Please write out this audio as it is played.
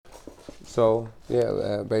So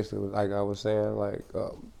yeah, basically, like I was saying, like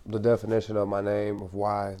the definition of my name of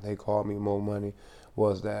why they call me Mo Money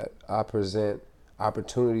was that I present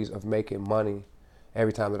opportunities of making money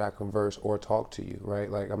every time that I converse or talk to you. Right?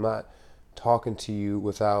 Like I'm not talking to you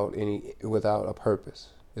without a purpose.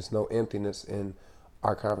 There's no emptiness in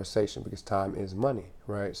our conversation because time is money,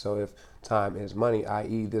 right? So if time is money,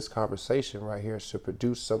 i.e., this conversation right here should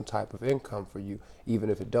produce some type of income for you. Even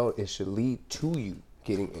if it don't, it should lead to you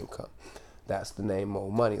getting income. That's the name Mo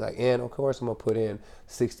Money. Like, and of course, I'm gonna put in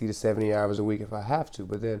 60 to 70 hours a week if I have to.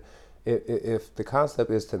 But then, if the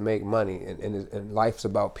concept is to make money and life's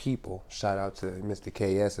about people, shout out to Mr.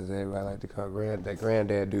 KS as everybody like to call that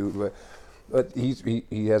granddad dude. But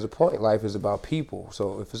he has a point. Life is about people.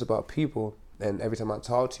 So if it's about people, and every time I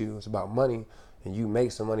talk to you, it's about money, and you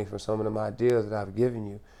make some money from some of them ideas that I've given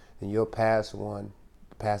you, then you'll pass along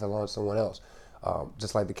to someone else.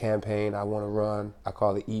 Just like the campaign I want to run, I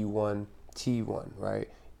call it E1T1, right?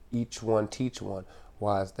 Each one teach one.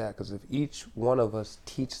 Why is that? Because if each one of us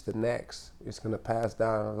teach the next, it's going to pass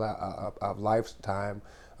down a lifetime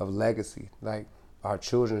of legacy. Like our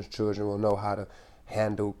children's children will know how to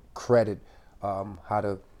handle credit, how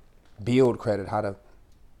to build credit, how to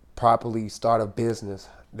properly start a business.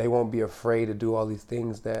 They won't be afraid to do all these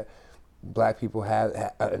things that black people have,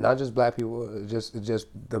 not just black people, just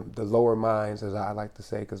the lower minds, as I like to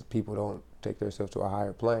say, because people don't take themselves to a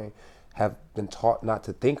higher plane, have been taught not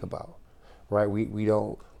to think about, right? We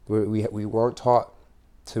don't we weren't taught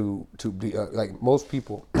to be like most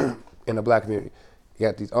people in the black community. You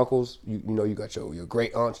got these uncles, you know, you got your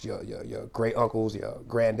great aunts, your great uncles, your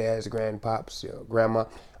granddads, grandpops, your grandma.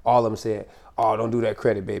 All of them said, "Oh, don't do that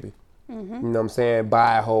credit, baby." You know what I'm saying?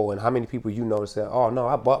 Buy a hoe. And how many people you know said, "Oh no,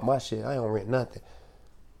 I bought my shit. I don't rent nothing.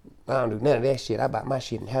 I don't do none of that shit. I bought my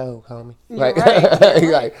shit in hoe, homie." You're Like, right.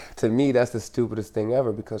 You're right. like to me, that's the stupidest thing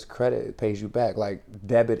ever because credit pays you back. Like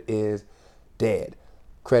debit is dead.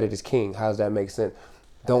 Credit is king. How does that make sense?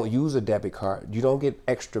 Don't use a debit card. You don't get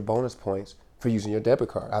extra bonus points for using your debit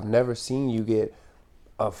card. I've never seen you get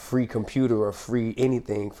a free computer or free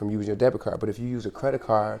anything from using your debit card. But if you use a credit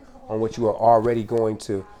card on what you are already going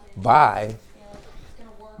to buy,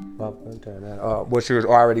 what you're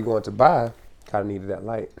already going to buy, kind of needed that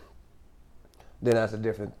light. Then that's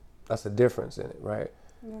a difference in it, right?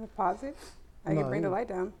 You want to pause it? I can No, bring the light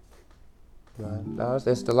down. no, it's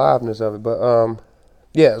the liveness of it. But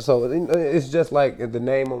yeah. So it's just like if the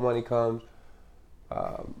name of money comes.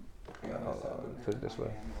 Um, put it this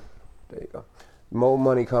way. There you go. More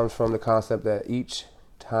money comes from the concept that each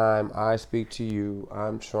time I speak to you,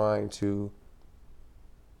 I'm trying to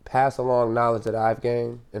pass along knowledge that I've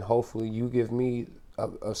gained, and hopefully you give me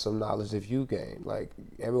of some knowledge that you gain. Like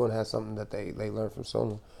everyone has something that they learn from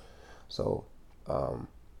someone. So um,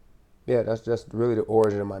 yeah, that's just really the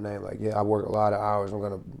origin of my name. Like yeah, I work a lot of hours. I'm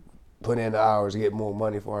gonna put in the hours to get more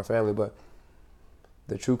money for our family, but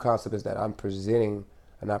the true concept is that I'm presenting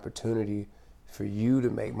an opportunity for you to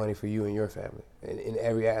make money for you and your family in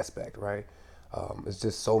every aspect, right? It's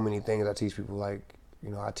just so many things I teach people. Like,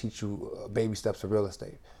 you know, I teach you baby steps of real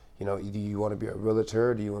estate. You know, do you want to be a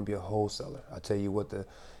realtor or do you want to be a wholesaler? I tell you what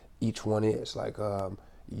each one is. Like,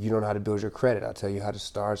 you don't know how to build your credit. I tell you how to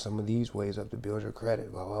start some of these ways up to build your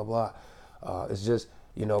credit. Blah blah blah. It's just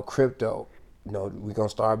crypto. We're gonna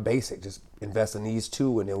start basic. Just invest in these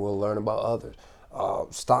two, and then we'll learn about others.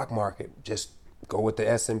 Stock market, just go with the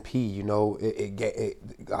S&P.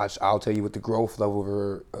 I'll tell you what the growth level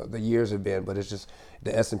over the years have been, but it's just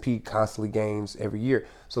the S&P constantly gains every year.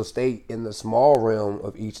 So stay in the small realm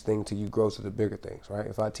of each thing till you grow to the bigger things, right?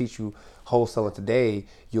 If I teach you wholesaling today,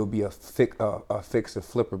 you'll be a fix and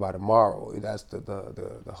flipper by tomorrow. That's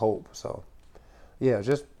the hope. So yeah,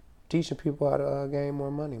 just teaching people how to gain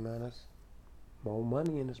more money, man. That's more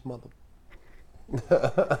money in this mother.